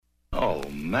Oh,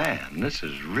 man, this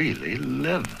is really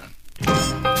living.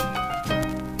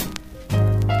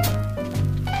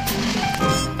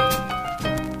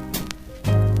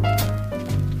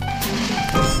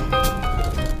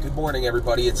 Good morning,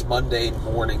 everybody. It's Monday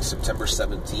morning, September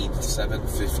 17th,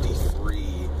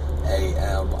 7:53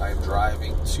 a.m. I'm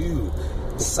driving to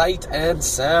Sight and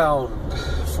Sound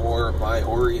for my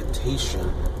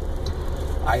orientation.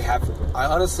 I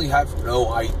honestly have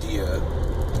no idea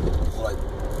what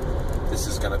this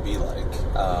is going to be like,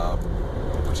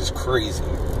 which is crazy.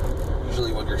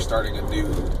 Usually when you're starting a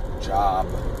new job,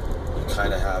 you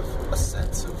kind of have a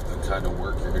sense of the kind of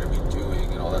work you're going to be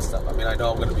doing and all that stuff. I mean, I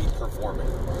know I'm going to be performing,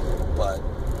 but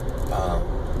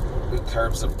in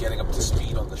terms of getting up to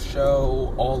speed on the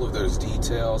show, all of those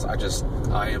details,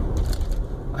 I'm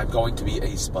going to be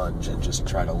a sponge and just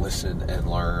try to listen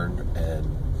and learn and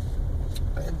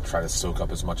try to soak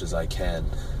up as much as I can.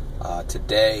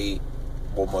 Today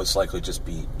will most likely just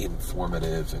be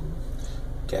informative and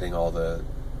getting all the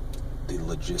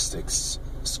logistics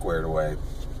squared away.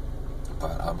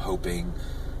 But I'm hoping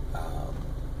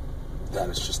that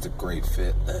it's just a great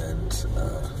fit and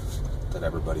that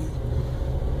everybody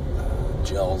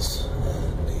gels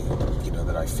and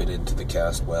that I fit into the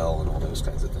cast well and all those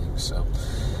kinds of things. So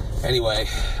anyway,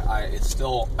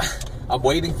 I'm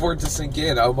waiting for it to sink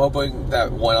in. I'm hoping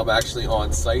that when I'm actually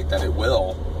on site that it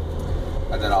will,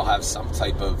 and then I'll have some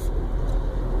type of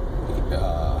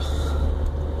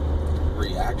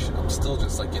reaction. I'm still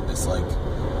just like in this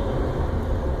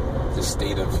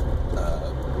state of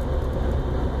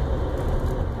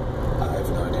I have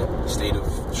no idea, state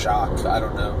of shock. I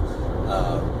don't know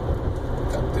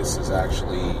that this is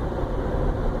actually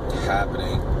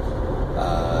happening.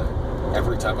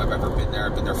 Every time I've ever been there,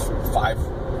 I've been there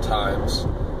 5 times.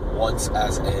 Once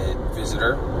as a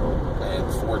visitor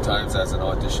and 4 times as an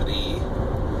auditionee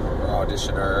or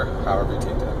auditioner, however you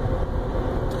take that.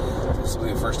 This will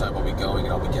be the first time I'll be going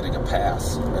and I'll be getting a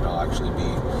pass and I'll actually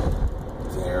be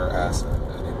there as an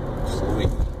employee.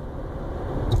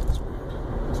 It's weird.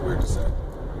 It's weird to say.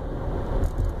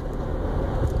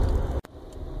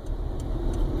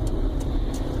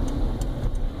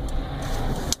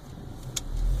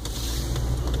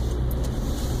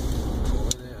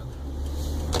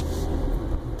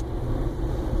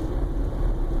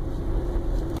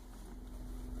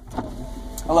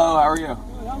 Hello, how are you?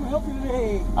 Good. I'm helping you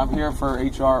today. I'm here for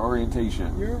HR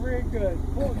orientation. You're very good.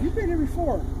 Well, you've been here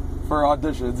before. For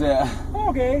auditions, yeah.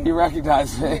 Okay. You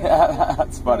recognize me. Yeah.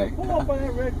 That's funny. Pull up by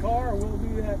that red car and we'll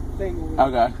do that thing.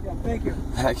 Okay. Yeah, thank you.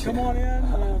 Thank you. Come on in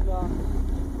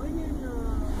and bring in your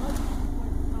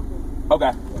license number.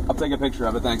 Okay. I'll take a picture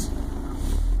of it, thanks.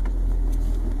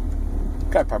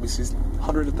 Guy probably sees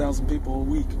 100,000 people a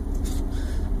week.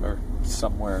 Or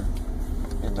somewhere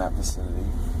in that vicinity.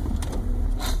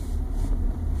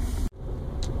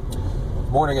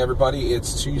 Morning, everybody.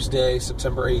 It's Tuesday,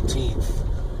 September 18th,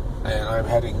 and I'm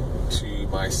heading to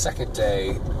my second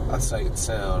day at Sight and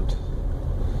Sound.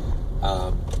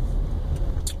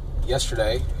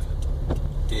 Yesterday,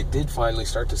 it did finally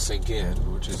start to sink in,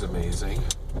 which is amazing.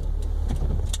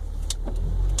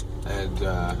 And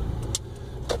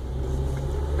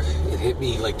it hit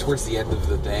me like towards the end of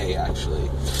the day, actually.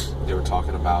 They were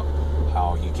talking about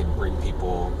how you can bring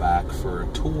people back for a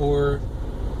tour,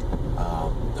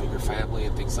 know your family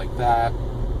and things like that.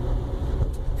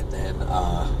 And then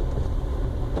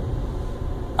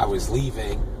I was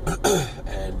leaving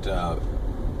and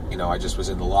I just was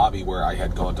in the lobby where I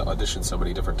had gone to audition so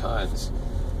many different times,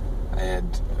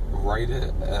 and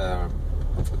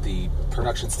the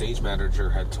production stage manager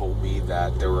had told me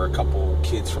that there were a couple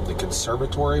kids from the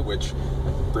conservatory, which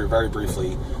very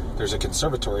briefly, there's a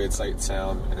conservatory at Sight and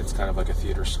Sound, and it's kind of like a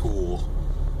theater school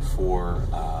for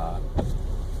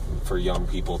young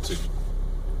people to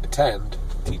attend.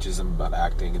 Teaches them about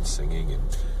acting and singing and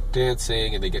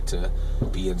dancing, and they get to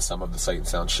be in some of the Sight and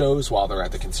Sound shows while they're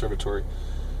at the conservatory,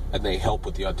 and they help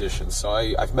with the auditions. So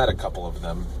I've met a couple of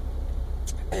them,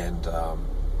 and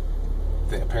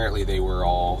they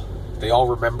all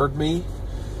remembered me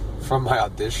from my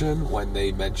audition when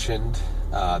they mentioned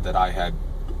that I had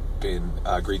been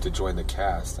agreed to join the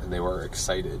cast, and they were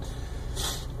excited,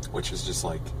 which is just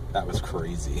like, that was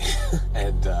crazy.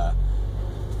 And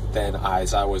then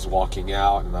as I was walking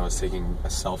out and I was taking a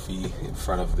selfie in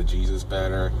front of the Jesus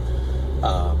banner,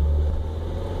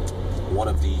 one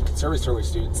of the conservatory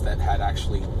students that had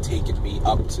actually taken me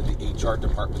up to the HR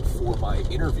department for my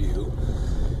interview,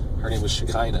 her name was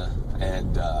Shekinah,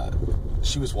 and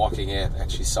she was walking in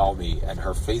and she saw me and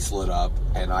her face lit up,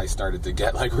 and I started to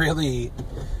get like really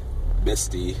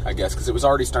misty, I guess, because it was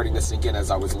already starting to sink in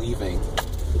as I was leaving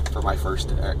for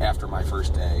after my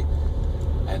first day.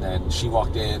 And then she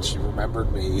walked in, she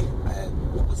remembered me,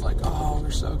 and was like, oh, we're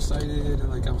so excited, and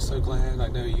like, I'm so glad. I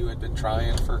know you had been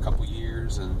trying for a couple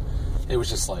years, and it was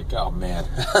just like, oh man,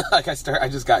 like I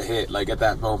just got hit like at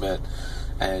that moment,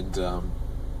 and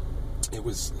it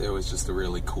was just a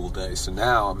really cool day. So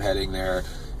now I'm heading there,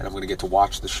 and I'm going to get to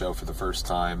watch the show for the first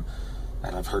time,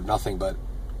 and I've heard nothing but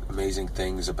amazing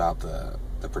things about the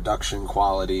production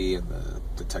quality and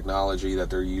the technology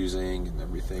that they're using and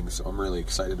everything. So I'm really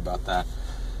excited about that.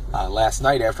 Last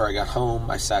night after I got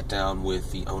home, I sat down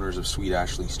with the owners of Sweet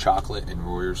Ashley's Chocolate in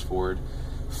Royersford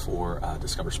for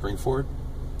Discover Springford,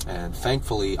 and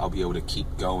thankfully I'll be able to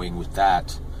keep going with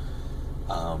that.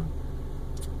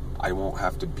 I won't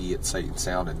have to be at Sight and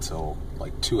Sound until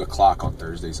like 2 o'clock on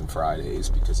Thursdays and Fridays,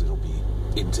 because it'll be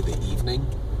into the evening.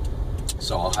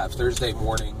 So I'll have Thursday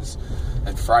mornings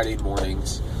and Friday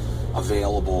mornings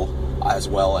available, as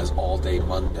well as all day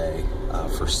Monday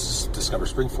for Discover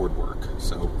Springford work.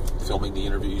 So filming the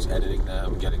interviews, editing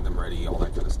them, getting them ready, all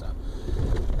that kind of stuff.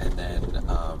 And then,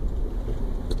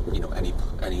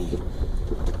 any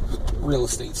real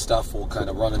estate stuff will kind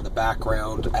of run in the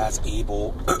background as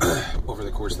able over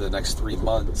the course of the next 3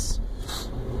 months.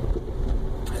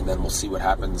 And then we'll see what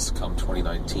happens come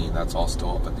 2019. That's all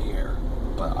still up in the air.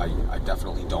 But I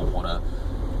definitely don't want to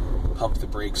pump the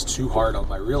brakes too hard on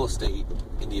my real estate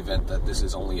in the event that this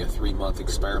is only a 3-month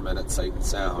experiment at Sight and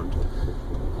Sound.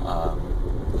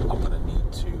 I'm going to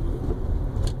need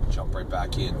to jump right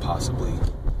back in, possibly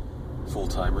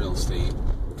full-time real estate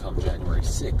come January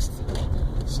 6th.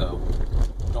 So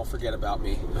don't forget about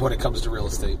me when it comes to real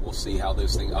estate. We'll see how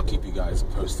those things, I'll keep you guys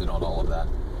posted on all of that.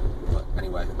 But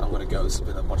anyway, I'm going to go. This has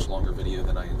been a much longer video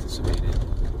than I anticipated.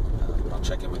 I'll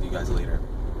check in with you guys later.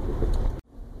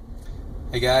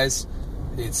 Hey guys,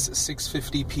 it's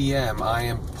 6:50 p.m. I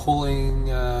am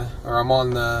I'm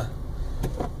on the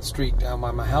street down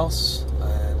by my house,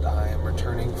 and I am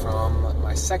returning from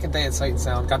my second day at Sight and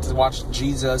Sound. Got to watch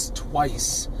Jesus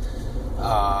twice.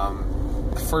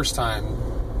 The first time,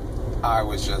 I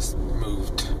was just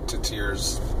moved to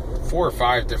tears 4 or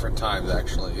 5 different times,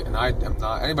 actually. And I am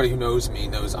not, anybody who knows me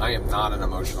knows I am not an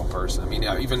emotional person. I mean,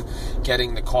 even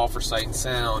getting the call for Sight and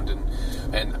Sound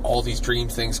and all these dream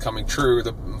things coming true,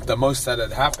 the most that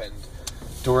had happened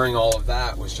during all of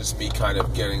that was just me kind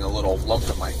of getting a little lump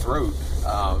in my throat.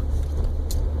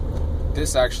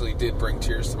 This actually did bring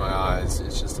tears to my eyes.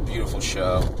 It's just a beautiful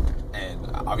show, and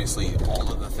obviously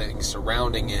all of the things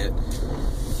surrounding it,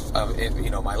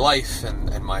 my life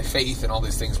and my faith and all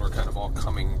these things were kind of all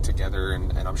coming together,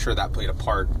 and I'm sure that played a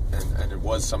part, and it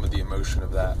was some of the emotion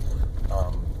of that.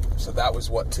 So that was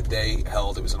what today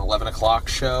held. It was an 11 o'clock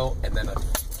show, and then a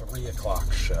 3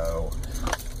 o'clock show.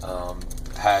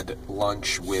 Had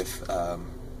lunch with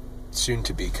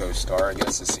soon-to-be co-star. I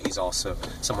guess he's also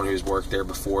someone who's worked there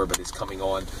before, but is coming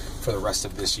on for the rest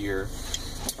of this year.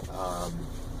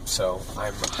 So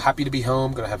I'm happy to be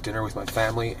home. Going to have dinner with my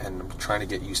family, and I'm trying to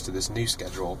get used to this new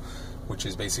schedule, which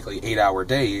is basically 8-hour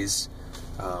days,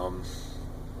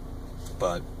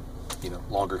 but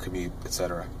longer commute,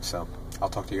 etc. So I'll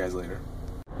talk to you guys later.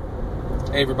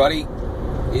 Hey everybody,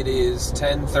 it is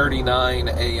 10:39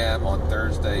 a.m. on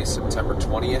Thursday, September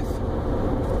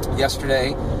 20th.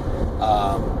 Yesterday,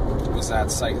 was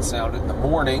at Sight and Sound in the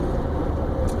morning,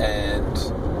 and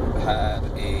had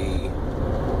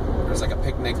there was like a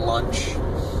picnic lunch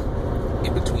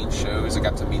in between shows. I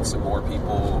got to meet some more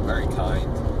people, very kind.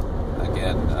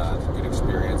 Again, good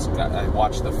experience. I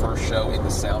watched the first show in the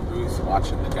sound booth.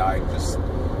 Watching the guy just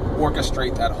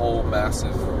orchestrate that whole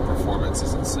massive performance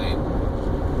is insane.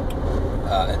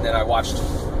 And then I watched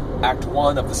Act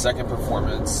 1 of the second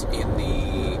performance in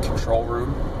the control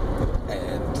room,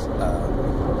 and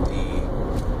the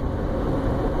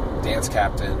dance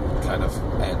captain and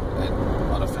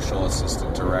unofficial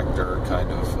assistant director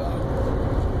kind of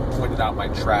pointed out my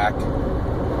track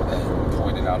and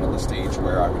pointed out on the stage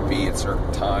where I would be at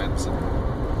certain times, and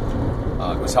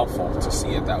it was helpful to see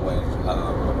it that way.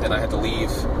 Then I had to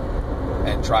leave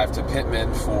and drive to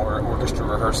Pittman for orchestra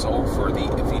rehearsal for the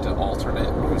Evita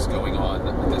alternate, who's going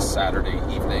on this Saturday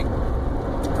evening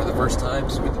for the first time,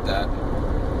 so we did that.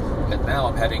 And now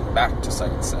I'm heading back to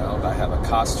Sight and Sound. I have a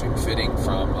costume fitting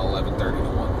from 11:30 to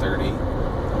 1:30.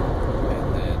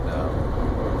 And then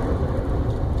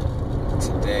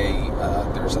today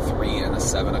there's a 3 and a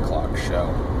 7 o'clock show.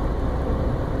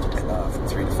 And from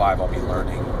 3 to 5 I'll be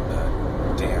learning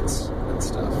dance and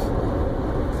stuff.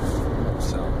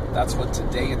 So that's what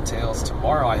today entails.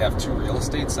 Tomorrow I have 2 real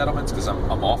estate settlements, because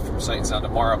I'm off from Sight and Sound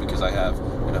tomorrow because I have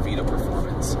an Evita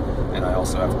performance. And I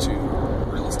also have 2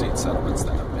 real estate settlements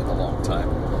that have been a long time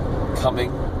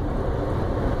coming.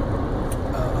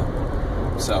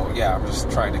 So yeah, I'm just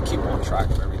trying to keep on track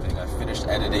of everything. I finished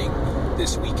editing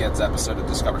this weekend's episode of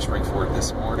Discover Springford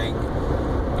this morning.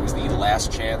 It was the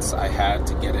last chance I had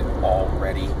to get it all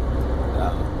ready,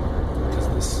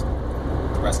 because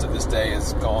the rest of this day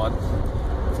is gone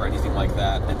for anything like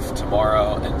that, and for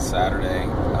tomorrow and Saturday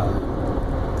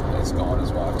is gone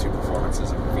as well. I have 2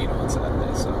 performances of Vino on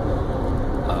Saturday, so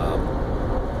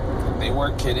they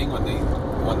weren't kidding when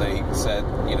they said,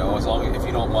 you know, as long if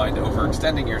you don't mind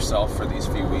overextending yourself for these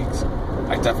few weeks.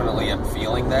 I definitely am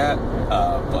feeling that,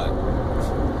 but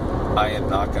I am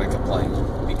not going to complain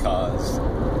because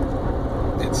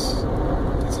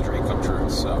it's a dream come true.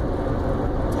 So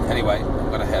anyway, I'm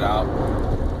going to head out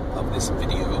of this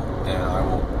video, and I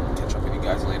will catch up with you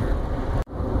guys later.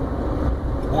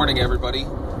 Good morning, everybody.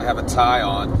 I have a tie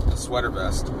on, a sweater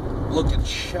vest, looking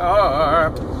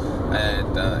sharp,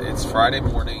 and it's Friday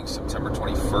morning, September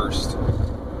 21st.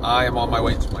 I am on my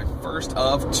way to my first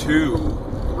of 2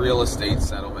 real estate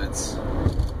settlements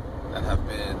that have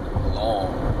been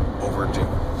long overdue.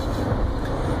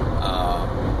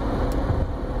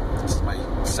 This is my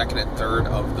 2nd and 3rd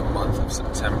of the month of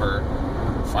September.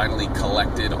 Finally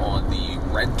collected on the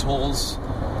rentals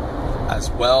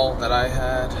as well that I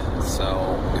had.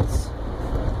 So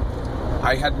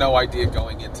I had no idea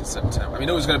going into September. I mean,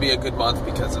 it was going to be a good month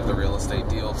because of the real estate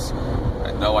deals. I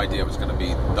had no idea it was going to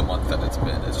be the month that it's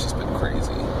been. It's just been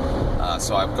crazy.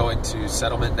 So I'm going to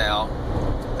settlement now.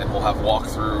 Then we'll have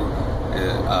walkthrough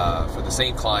for the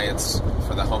same clients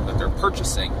for the home that they're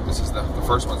purchasing. This is the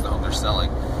first one's the home they're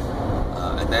selling.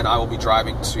 And then I will be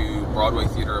driving to Broadway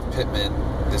Theater of Pittman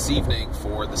this evening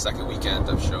for the second weekend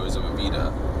of shows of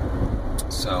Evita.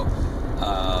 So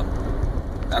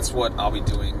that's what I'll be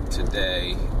doing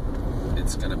today.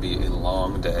 It's going to be a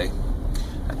long day.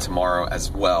 And tomorrow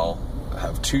as well, I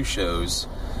have 2 shows.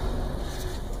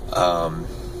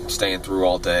 Staying through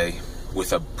all day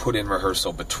with a put-in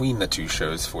rehearsal between the 2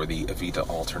 shows for the Evita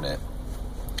alternate.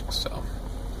 So,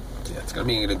 yeah, it's going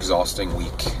to be an exhausting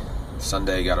week.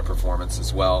 Sunday, got a performance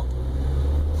as well.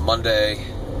 Monday,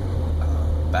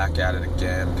 back at it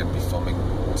again. Going to be filming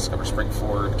Discover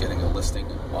Springford, getting a listing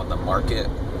on the market.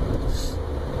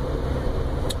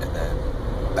 And then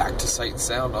back to Sight and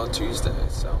Sound on Tuesday.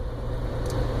 So,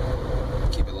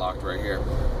 keep it locked right here.